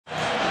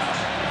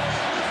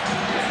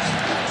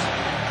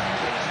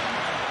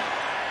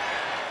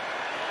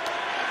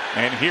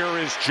And here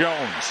is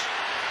Jones.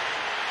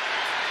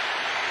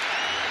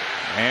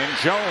 And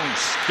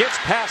Jones gets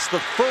past the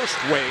first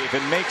wave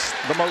and makes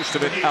the most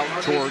of it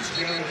out towards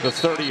the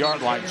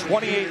 30-yard line.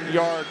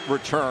 28-yard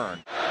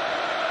return.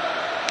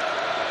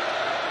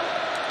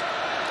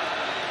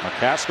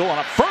 McCaskill on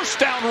a first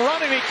down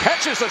run, and he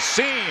catches a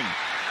seam.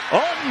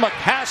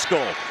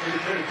 McCaskill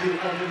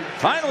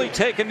finally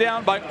taken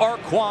down by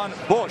Arquan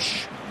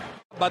Bush.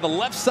 By the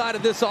left side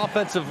of this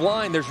offensive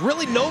line, there's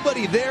really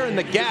nobody there in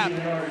the gap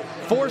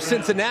for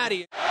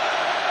Cincinnati.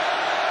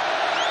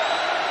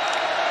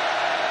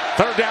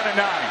 Third down and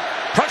 9.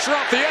 Pressure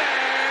off the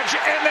edge,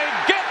 and they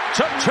get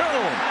to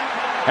Toon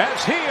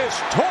as he is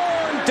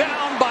torn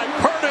down by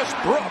Curtis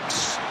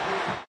Brooks.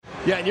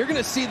 Yeah, and you're going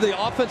to see the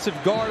offensive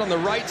guard on the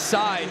right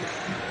side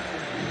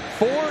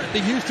for the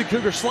Houston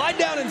Cougars slide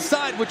down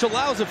inside, which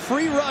allows a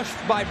free rush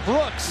by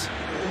Brooks.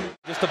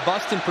 Just a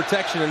bust in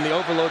protection in the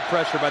overload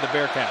pressure by the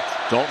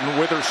Bearcats. Dalton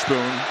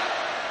Witherspoon,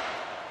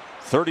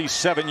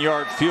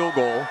 37-yard field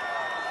goal,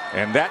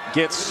 and that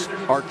gets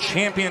our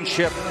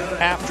championship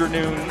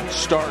afternoon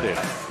started.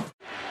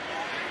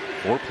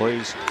 4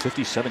 plays,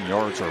 57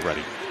 yards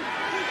already.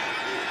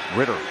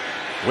 Ridder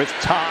with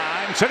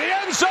time to the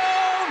end zone.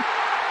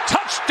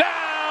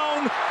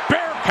 Touchdown,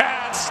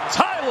 Bearcats,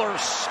 Tyler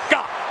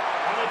Scott.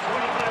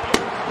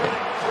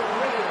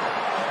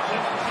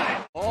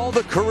 All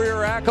the career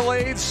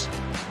accolades,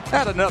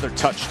 add another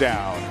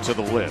touchdown to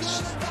the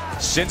list.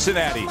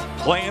 Cincinnati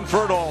playing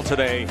for it all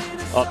today,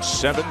 up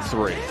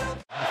 7-3.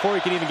 Before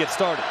he can even get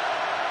started.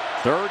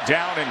 Third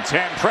down and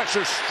 10,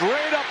 pressure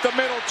straight up the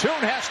middle.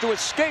 Toon has to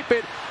escape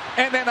it,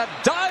 and then a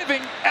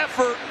diving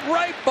effort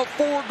right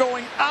before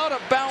going out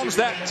of bounds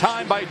that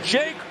time by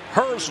Jake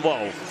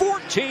Herslow.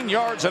 14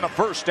 yards and a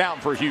first down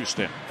for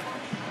Houston.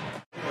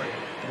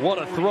 What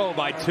a throw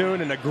by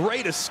Toon and a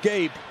great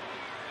escape.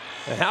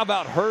 And how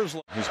about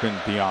Herslow? He's been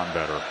beyond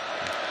better,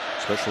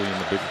 especially in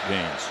the big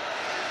games.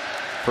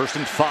 1st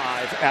and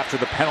 5 after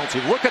the penalty.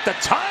 Look at the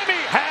time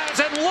he has,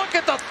 and look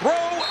at the throw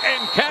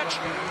and catch.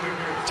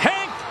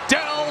 Tank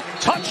Dell,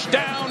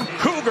 touchdown,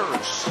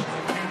 Cougars.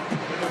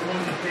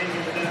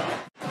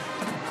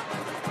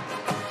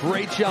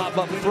 Great job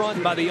up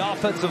front by the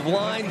offensive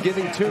line,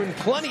 giving Toon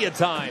plenty of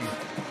time.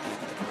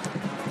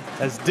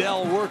 As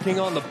Dell working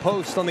on the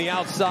post on the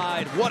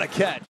outside. What a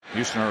catch.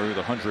 Houston are with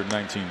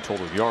 119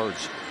 total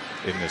yards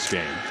in this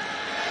game.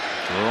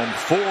 Jerome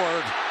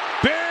Ford,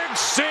 big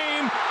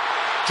seam.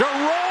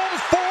 Jerome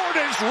Ford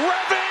is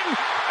revving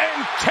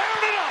and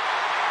tearing it up.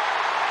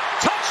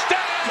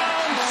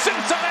 Touchdown,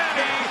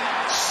 Cincinnati,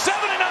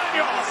 79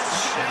 yards.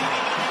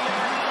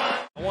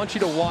 I want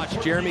you to watch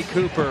Jeremy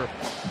Cooper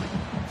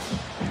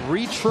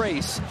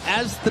retrace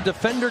as the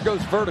defender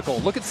goes vertical.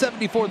 Look at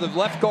 74, the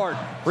left guard.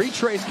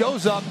 Retrace,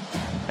 goes up,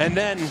 and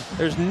then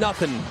there's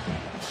nothing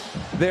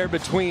there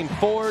between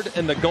Ford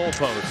and the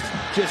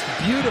goalpost. Just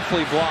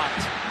beautifully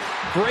blocked.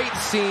 Great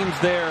seams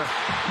there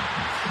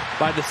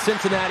by the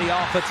Cincinnati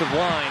offensive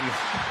line.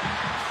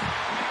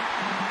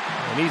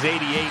 And he's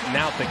 88 and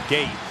out the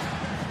gate.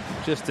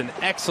 Just an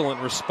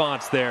excellent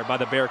response there by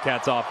the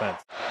Bearcats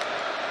offense.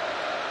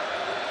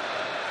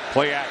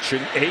 Play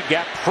action,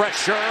 A-gap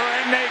pressure,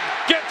 and they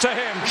get to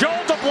him.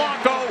 Joel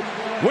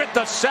DeBlanco with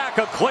the sack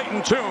of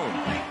Clayton Toon.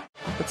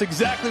 That's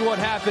exactly what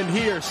happened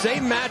here.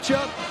 Same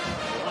matchup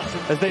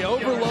as they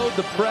overload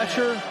the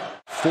pressure.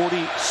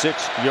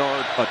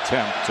 46-yard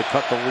attempt to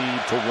cut the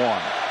lead to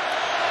 1.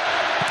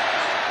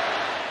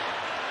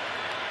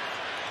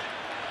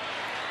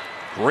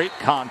 Great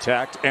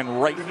contact and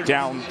right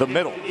down the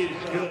middle.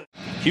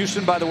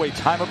 Houston, by the way,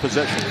 time of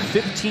possession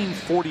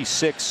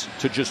 15:46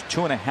 to just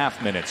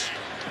 2.5 minutes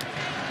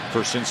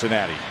for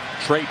Cincinnati.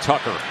 Trey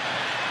Tucker,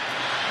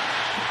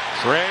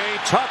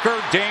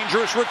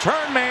 dangerous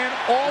return man,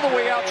 all the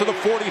way out to the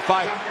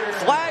 45.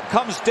 Flag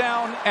comes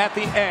down at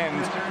the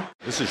end.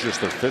 This is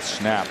just their 5th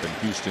snap in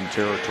Houston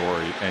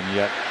territory, and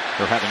yet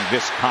they're having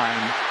this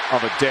kind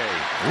of a day.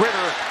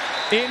 Ridder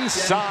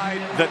inside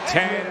the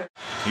 10.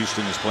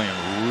 Houston is playing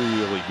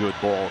really good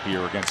ball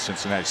here against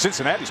Cincinnati.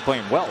 Cincinnati's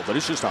playing well, but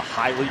it's just a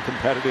highly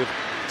competitive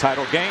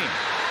title game.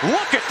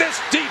 Look at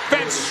this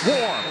defense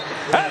swarm.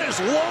 That is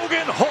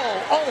Logan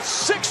Hull, all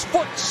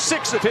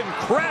 6'6" of him,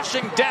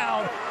 crashing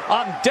down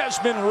on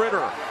Desmond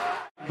Ridder.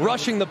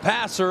 Rushing the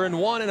passer and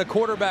one in a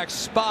quarterback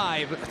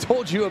spy. I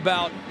told you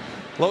about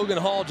Logan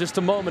Hull just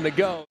a moment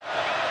ago.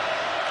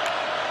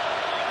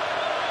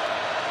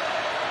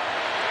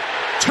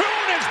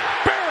 Toon is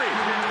buried.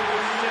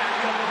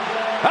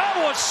 That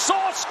was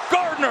Sauce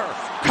Gardner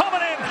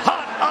coming in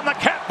hot on the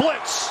cat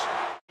blitz.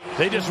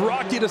 They just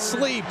rocked you to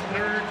sleep.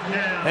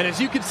 And as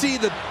you can see,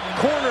 the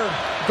corner,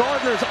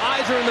 Gardner's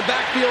eyes are in the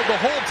backfield the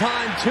whole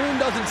time. Toon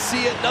doesn't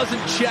see it,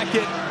 doesn't check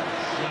it.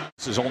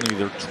 This is only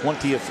their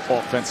 20th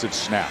offensive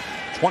snap.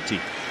 20,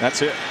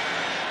 that's it.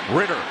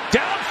 Ridder,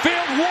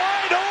 downfield,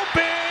 wide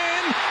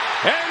open,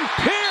 and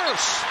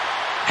Pierce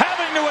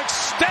having to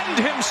extend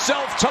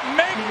himself to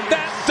make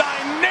that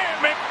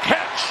dynamic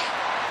catch.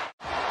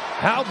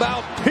 How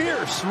about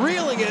Pierce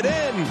reeling it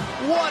in?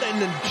 What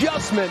an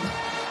adjustment.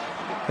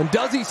 And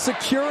does he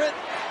secure it?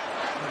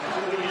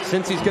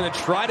 since he's going to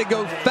try to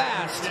go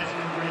fast.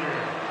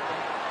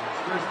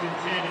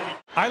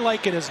 I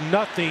like it as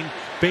nothing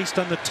based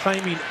on the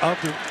timing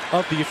of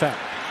the effect.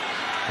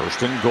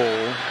 First and goal,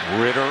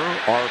 Ridder,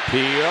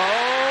 RPO,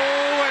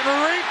 and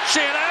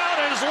reaching out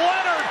is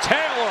Leonard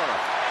Taylor.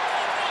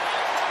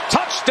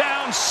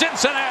 Touchdown,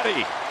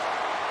 Cincinnati.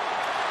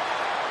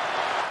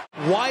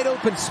 Wide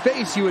open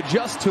space, you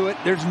adjust to it.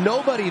 There's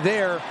nobody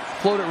there.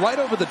 Float it right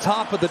over the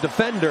top of the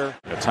defender.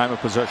 Time of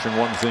possession,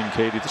 one thing,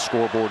 Katie. The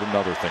scoreboard,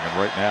 another thing. And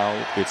right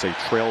now, it's a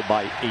trail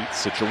by 8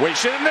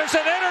 situation. And there's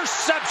an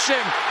interception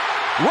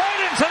right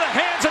into the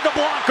hands of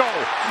DeBlanco.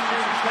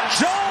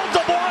 Joel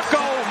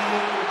DeBlanco,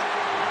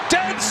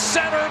 dead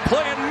center,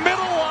 playing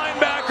middle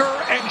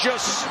linebacker, and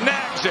just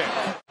snags it.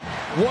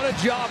 What a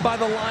job by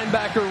the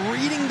linebacker,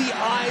 reading the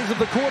eyes of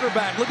the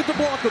quarterback. Look at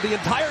DeBlanco the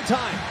entire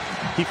time.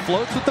 He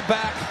floats with the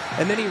back,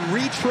 and then he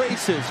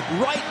retraces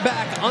right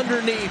back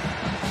underneath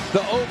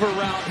the over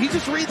route. He's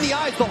just reading the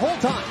eyes the whole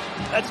time.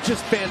 That's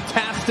just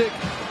fantastic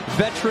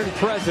veteran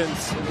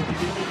presence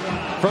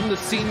from the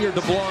senior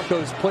DeBlanco.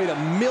 Who's played a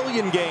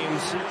million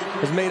games,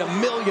 has made a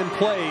million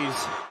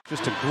plays.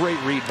 Just a great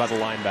read by the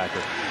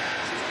linebacker.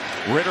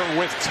 Ridder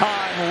with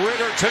time.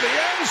 Ridder to the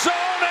end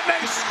zone, and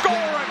they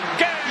score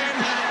again.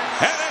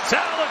 And it's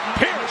Alec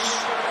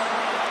Pierce.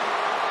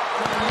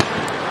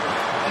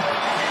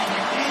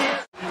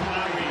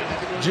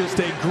 Just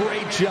a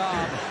great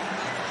job.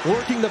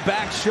 Working the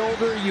back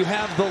shoulder, you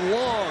have the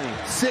long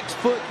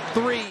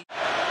 6'3".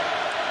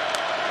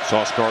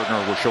 Sauce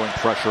Gardner was showing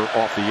pressure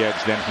off the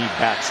edge, then he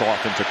backs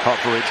off into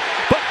coverage.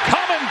 But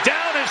coming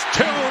down is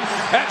Tune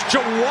as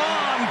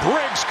Jawan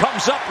Briggs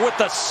comes up with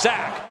the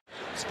sack.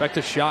 Expect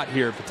a shot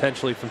here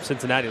potentially from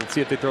Cincinnati. Let's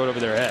see if they throw it over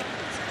their head.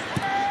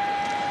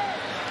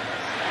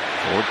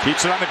 Ford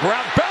keeps it on the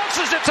ground,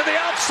 bounces it to the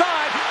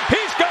outside.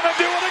 He's going to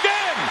do it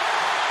again.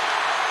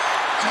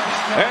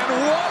 And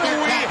what do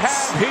we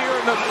have here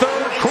in the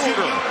third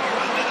quarter?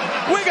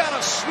 We got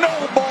a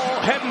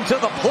snowball heading to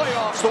the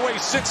playoffs the way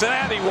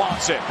Cincinnati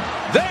wants it.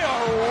 They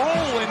are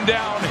rolling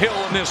downhill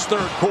in this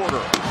third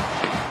quarter.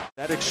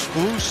 That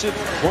exclusive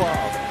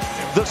club,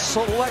 the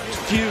select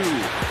few,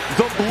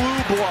 the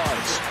blue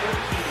bloods.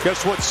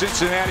 Guess what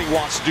Cincinnati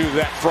wants to do to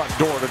that front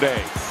door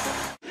today?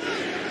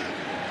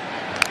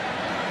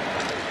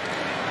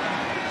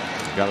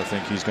 Got to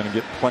think he's going to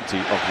get plenty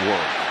of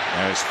work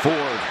as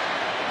Ford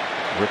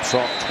rips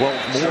off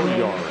 12 more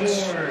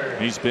yards.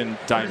 He's been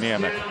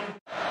dynamic.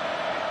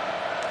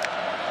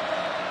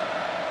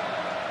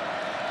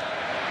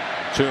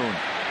 Tune.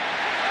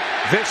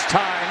 This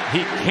time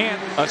he can't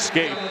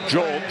escape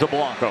Joel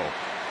DeBlanco.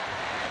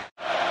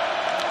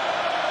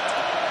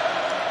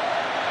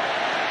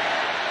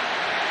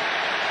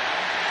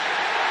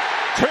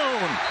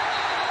 Tune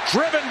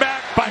driven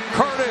back by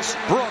Curtis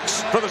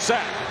Brooks for the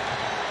sack.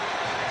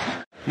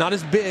 Not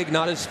as big,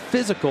 not as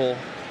physical,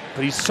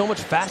 but he's so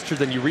much faster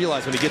than you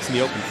realize when he gets in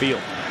the open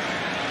field.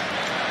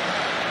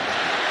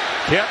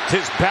 Kept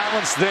his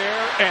balance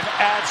there and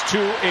adds to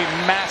a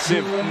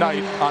massive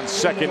night on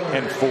 2nd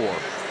and 4.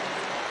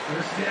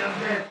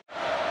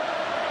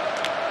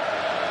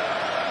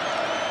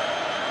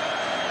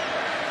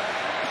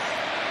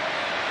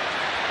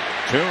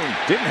 Tune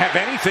didn't have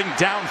anything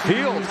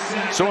downfield,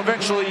 so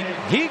eventually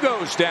he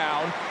goes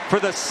down for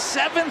the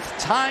 7th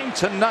time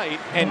tonight,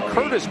 and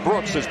Curtis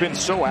Brooks has been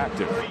so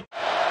active.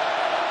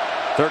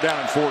 3rd down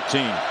and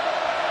 14.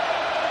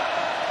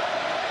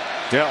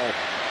 Dell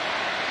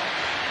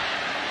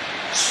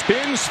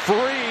spins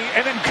free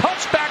and then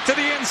cuts back to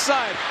the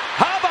inside.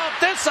 How about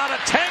this out of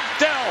Tank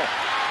Dell?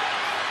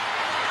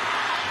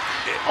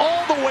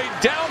 All the way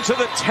down to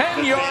the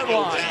 10-yard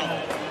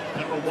line.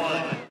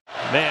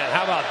 Man,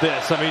 how about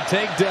this? I mean,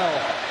 Tank Dell.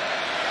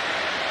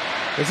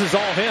 This is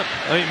all him.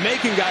 I mean,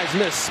 making guys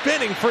miss,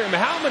 spinning for him.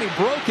 How many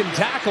broken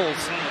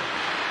tackles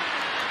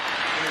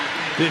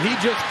did he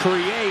just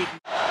create?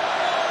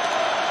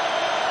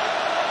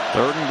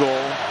 3rd and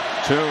goal.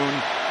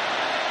 Tune.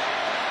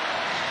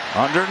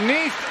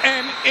 Underneath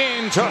and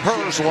into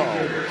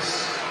Herslow.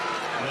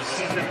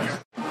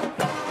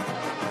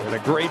 Did a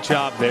great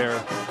job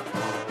there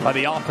by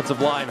the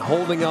offensive line,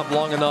 holding up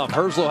long enough.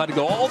 Herslow had to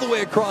go all the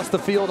way across the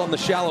field on the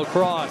shallow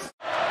cross.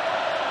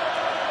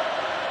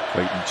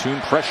 Clayton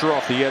Tune, pressure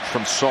off the edge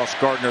from Sauce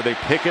Gardner. They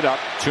pick it up.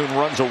 Tune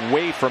runs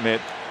away from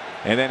it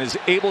and then is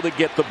able to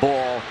get the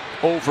ball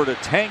over to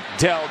Tank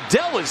Dell.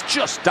 Dell is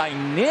just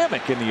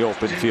dynamic in the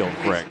open field,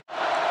 Greg.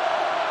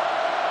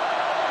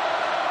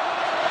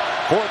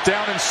 4th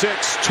down and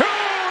 6. Tune!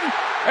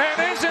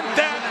 And isn't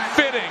that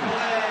fitting?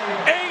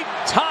 8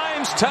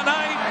 times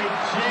tonight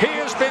he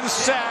has been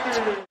sacked.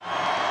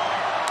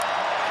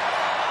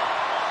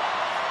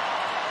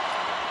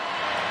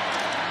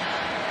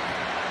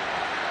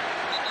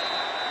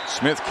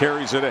 Smith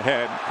carries it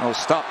ahead. He'll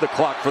stop the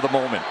clock for the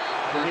moment.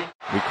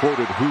 We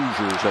quoted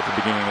Hoosiers at the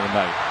beginning of the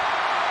night.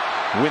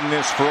 Win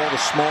this for all the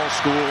small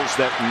schools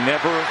that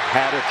never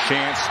had a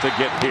chance to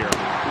get here.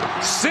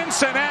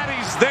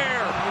 Cincinnati's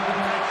there.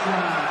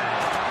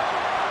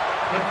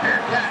 The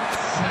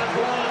Bearcats have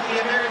won the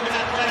American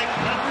Athletic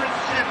Conference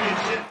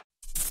Championship.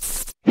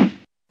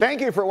 Thank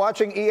you for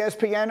watching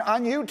ESPN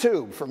on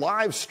YouTube. For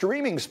live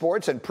streaming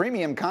sports and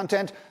premium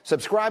content,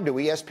 subscribe to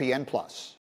ESPN+.